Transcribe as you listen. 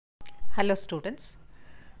Hello students.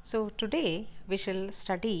 So today we shall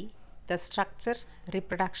study the structure,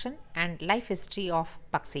 reproduction and life history of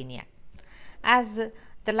Puccinia. As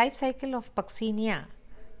the life cycle of Puccinia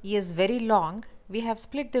is very long, we have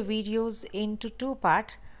split the videos into two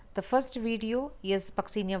parts. The first video is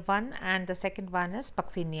Puccinia-I and the second one is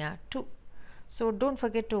Puccinia-II. So don't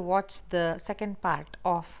forget to watch the second part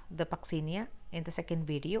of the Puccinia in the second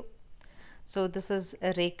video. So this is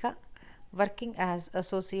Rekha, working as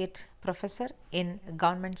Associate Professor in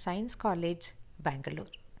Government Science College, Bangalore.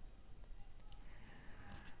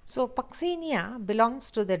 So Puccinia belongs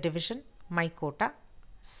to the division Mycota,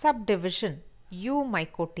 subdivision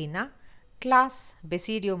Eumycotina, class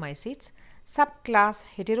Basidiomycetes, subclass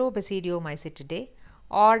Heterobasidiomycetidae,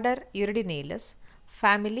 order Uridinalis,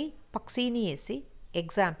 family Pucciniaceae,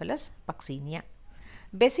 example is Puccinia.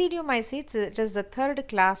 Basidiomycetes, it is the third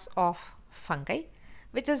class of fungi,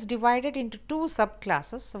 which is divided into two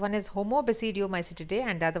subclasses. One is Homobasidiomycetidae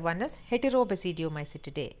and the other one is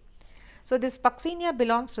Heterobasidiomycetidae. So this Puccinia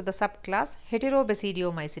belongs to the subclass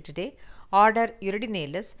Heterobasidiomycetidae, order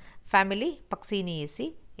Uridinalis, family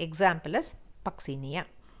Pucciniaceae, example is Puccinia.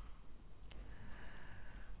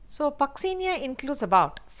 So Puccinia includes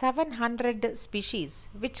about 700 species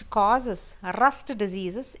which causes rust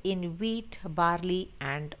diseases in wheat, barley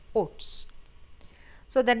and oats.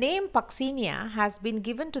 So the name Puccinia has been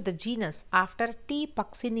given to the genus after T.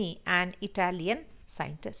 Puccini, an Italian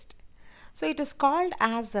scientist. So it is called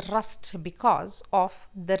as rust because of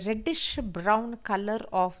the reddish brown color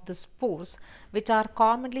of the spores which are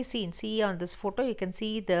commonly seen. See on this photo, you can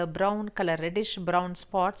see the brown color, reddish brown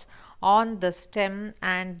spots on the stem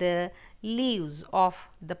and the leaves of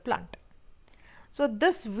the plant. So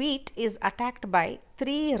this wheat is attacked by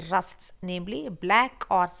three rusts, namely black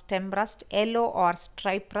or stem rust, yellow or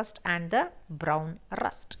stripe rust and the brown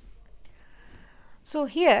rust. So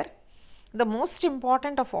here the most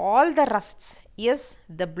important of all the rusts is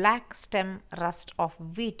the black stem rust of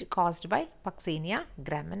wheat caused by Puccinia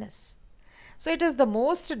graminis. So it is the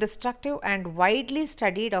most destructive and widely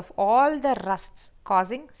studied of all the rusts,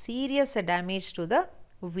 causing serious damage to the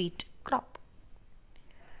wheat crop.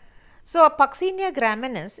 So a Puccinia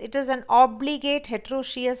graminis, it is an obligate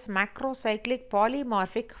heteroecious macrocyclic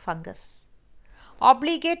polymorphic fungus.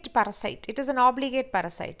 Obligate parasite, it is an obligate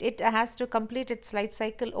parasite. It has to complete its life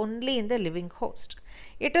cycle only in the living host.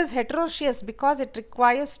 It is heteroecious because it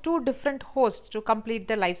requires two different hosts to complete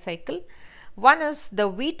the life cycle. One is the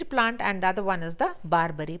wheat plant and the other one is the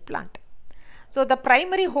barberry plant. So the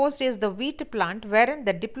primary host is the wheat plant, wherein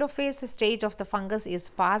the diplophase stage of the fungus is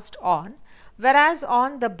passed on, whereas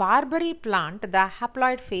on the barberry plant the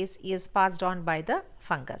haploid phase is passed on by the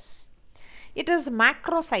fungus. It is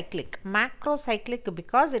macrocyclic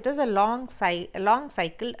because it is a long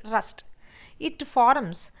cycle rust. It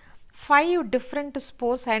forms 5 different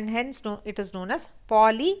spores and hence it is known as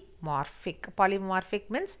polymorphic. Polymorphic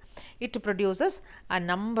means it produces a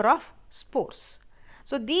number of spores.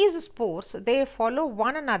 So these spores, they follow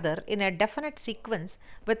one another in a definite sequence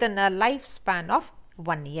within a lifespan of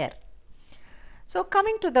 1 year. So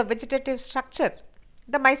coming to the vegetative structure,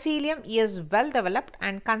 the mycelium is well developed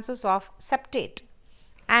and consists of septate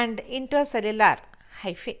and intercellular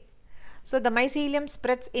hyphae. So the mycelium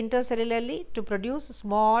spreads intercellularly to produce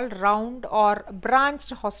small, round or branched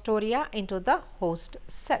hostoria into the host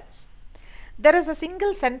cells. There is a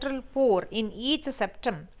single central pore in each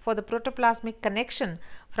septum for the protoplasmic connection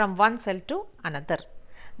from one cell to another.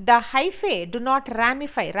 The hyphae do not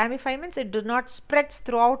ramify. Ramify means it does not spread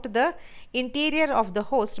throughout the interior of the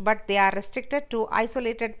host, but they are restricted to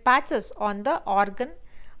isolated patches on the organ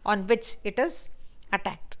on which it is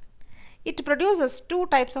attacked. It produces two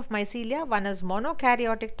types of mycelia. One is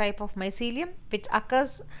monokaryotic type of mycelium which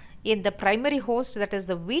occurs in the primary host, that is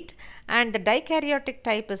the wheat, and the dikaryotic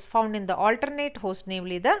type is found in the alternate host,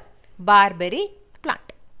 namely the barberry plant.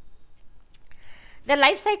 The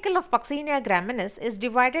life cycle of Puccinia graminis is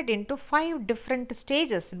divided into 5 different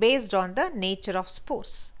stages based on the nature of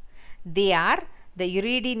spores. They are the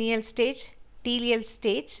uridineal stage, teleal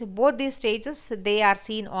stage. Both these stages, they are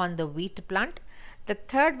seen on the wheat plant. The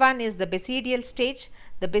third one is the basidial stage.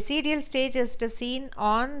 The basidial stage is seen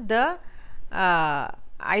on the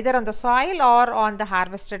either on the soil or on the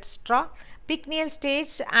harvested straw. Pycnial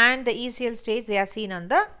stage and the ecial stage, they are seen on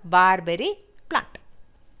the barberry plant.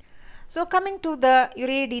 So coming to the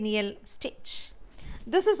uridineal stage,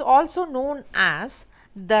 this is also known as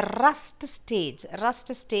the rust stage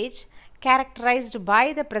characterized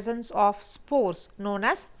by the presence of spores known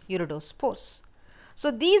as uridospores. So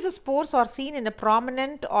these spores are seen in a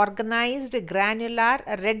prominent organized granular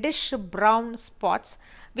reddish brown spots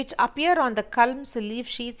which appear on the culms, leaf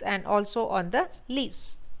sheaths and also on the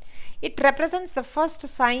leaves. It represents the first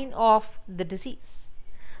sign of the disease.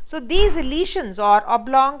 So these lesions are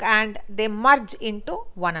oblong and they merge into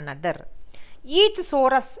one another. Each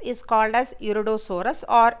sorus is called as uredosorus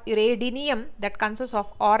or uredinium that consists of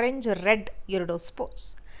orange-red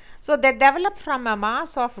uredospores. So they develop from a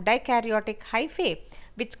mass of dikaryotic hyphae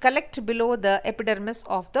which collect below the epidermis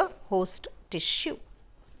of the host tissue.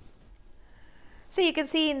 So you can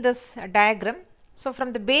see in this diagram, so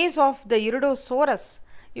from the base of the uredosorus,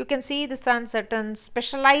 you can see the certain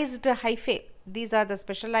specialized hyphae. These are the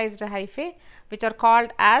specialized hyphae which are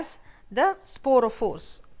called as the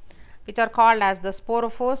sporophores.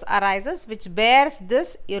 Arises which bears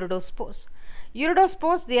this uredospores.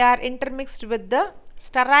 Uredospores, they are intermixed with the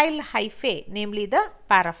sterile hyphae, namely the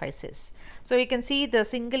paraphyses. So you can see the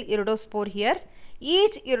single uredospore here.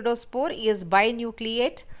 Each uredospore is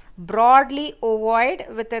binucleate, broadly ovoid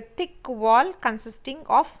with a thick wall consisting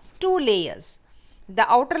of two layers. The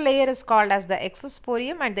outer layer is called as the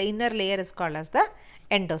exosporium and the inner layer is called as the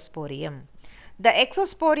endosporium. The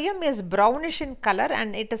exosporium is brownish in color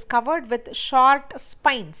and it is covered with short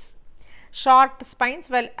spines. While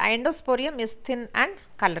endosporium is thin and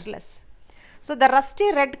colorless. So the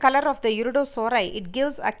rusty red color of the uredosori, it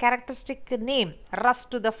gives a characteristic name, rust,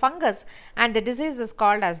 to the fungus, and the disease is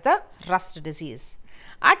called as the rust disease.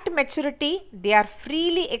 At maturity, they are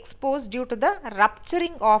freely exposed due to the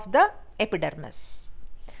rupturing of the epidermis.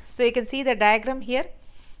 So you can see the diagram here,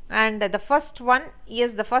 and the first one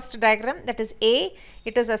is the first diagram, that is A.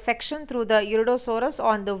 It is a section through the uredosorus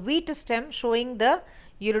on the wheat stem showing the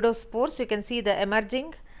uredospores. You can see the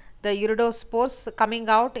emerging, the uredospores coming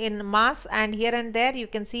out in mass, and here and there you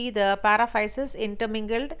can see the paraphyses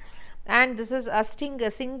intermingled, and this is a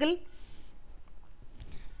single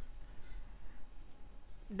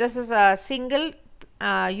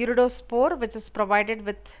uredospore which is provided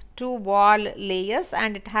with two wall layers,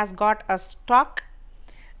 and it has got a stalk,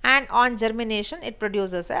 and on germination it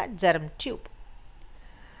produces a germ tube.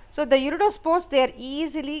 So the uredospores, they are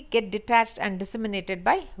easily get detached and disseminated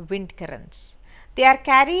by wind currents. They are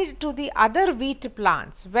carried to the other wheat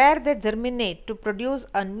plants where they germinate to produce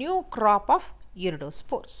a new crop of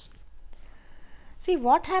uredospores. See,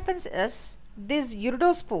 what happens is these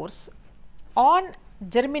uredospores, on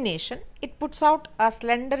germination, it puts out a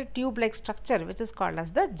slender tube-like structure which is called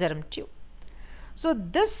as the germ tube. So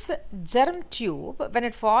this germ tube, when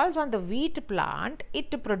it falls on the wheat plant,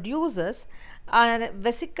 it produces a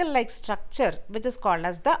vesicle-like structure which is called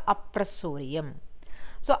as the appressorium.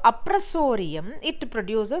 So appressorium, it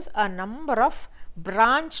produces a number of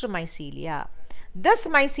branched mycelia. This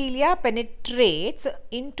mycelia penetrates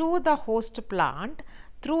into the host plant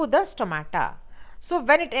through the stomata. So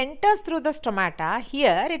when it enters through the stomata,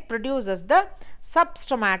 here it produces the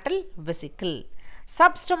substomatal vesicle.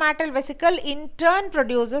 Substomatal vesicle in turn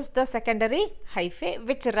produces the secondary hyphae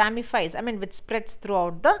which ramifies, which spreads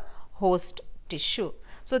throughout the host tissue.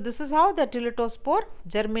 So this is how the teleutospore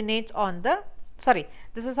germinates on the,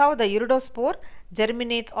 this is how the uredospore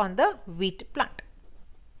germinates on the wheat plant.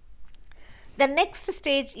 The next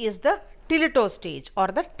stage is the teleuto stage or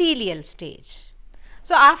the teleal stage.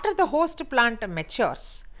 So after the host plant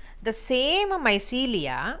matures, the same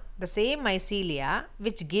mycelia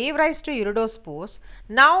which gave rise to uredospores,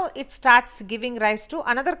 now it starts giving rise to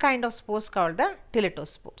another kind of spores called the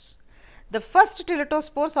teleutospores. The first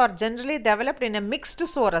teleutospores are generally developed in a mixed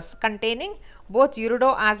sorus containing both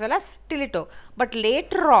uredo as well as teleuto, but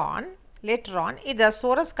later on the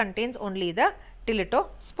sorus contains only the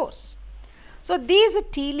teleutospores. So these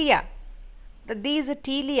telea,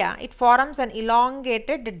 it forms an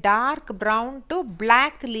elongated dark brown to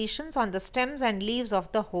black lesions on the stems and leaves of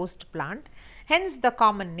the host plant, hence the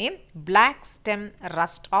common name black stem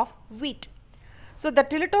rust of wheat. So the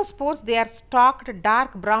teleutospores, they are stalked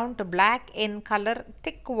dark brown to black in color,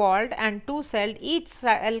 thick walled and two celled, each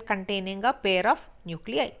cell containing a pair of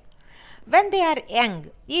nuclei. When they are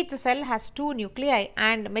young, each cell has two nuclei,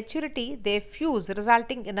 and maturity they fuse,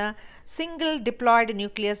 resulting in a single diploid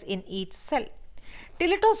nucleus in each cell.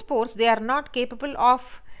 Teleutospores, they are not capable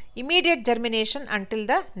of immediate germination until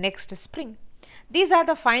the next spring. These are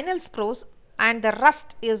the final spores, and the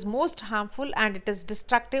rust is most harmful and it is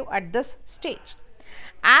destructive at this stage.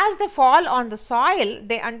 As they fall on the soil,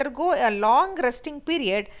 they undergo a long resting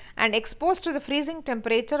period and exposed to the freezing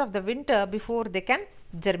temperature of the winter before they can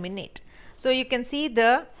germinate. So you can see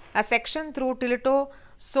a section through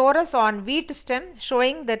teleutosorus on wheat stem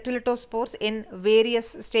showing the teleutospores in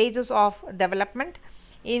various stages of development.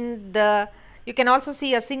 You can also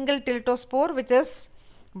see a single teleutospore which is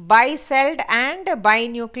bicelled and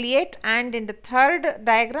binucleate, and in the third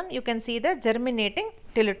diagram you can see the germinating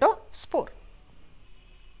teleutospore.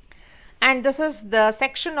 And this is the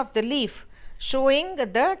section of the leaf showing the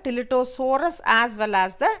teleutosaurus as well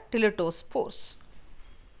as the teleutospores.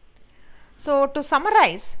 So, to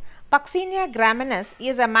summarize, Puccinia graminis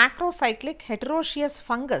is a macrocyclic heteroecious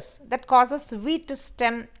fungus that causes wheat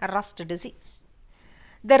stem rust disease.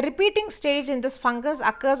 The repeating stage in this fungus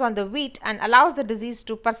occurs on the wheat and allows the disease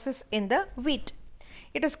to persist in the wheat.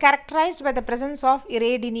 It is characterized by the presence of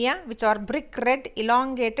iridinia, which are brick red,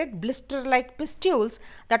 elongated, blister-like pustules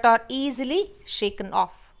that are easily shaken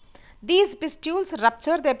off. These pustules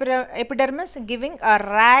rupture the epidermis, giving a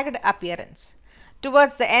ragged appearance.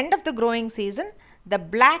 Towards the end of the growing season, the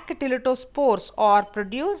black teleutospores are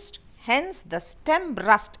produced, hence the stem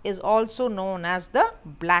rust is also known as the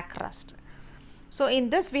black rust. So, in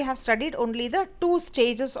this we have studied only the two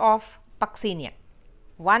stages of Puccinia.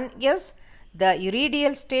 One is the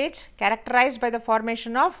uridial stage, characterized by the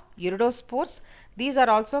formation of uredospores. These are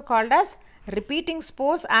also called as repeating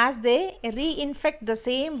spores, as they reinfect the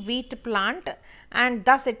same wheat plant and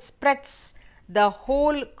thus it spreads the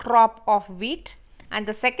whole crop of wheat. And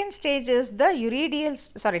the second stage is the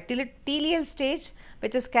teleal stage,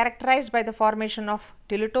 which is characterized by the formation of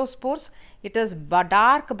teleutospores. It is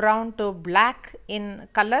dark brown to black in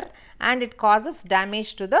color and it causes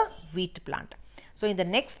damage to the wheat plant. So, in the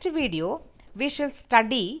next video we shall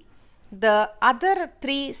study the other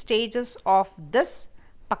three stages of this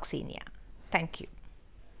Puccinia. Thank you.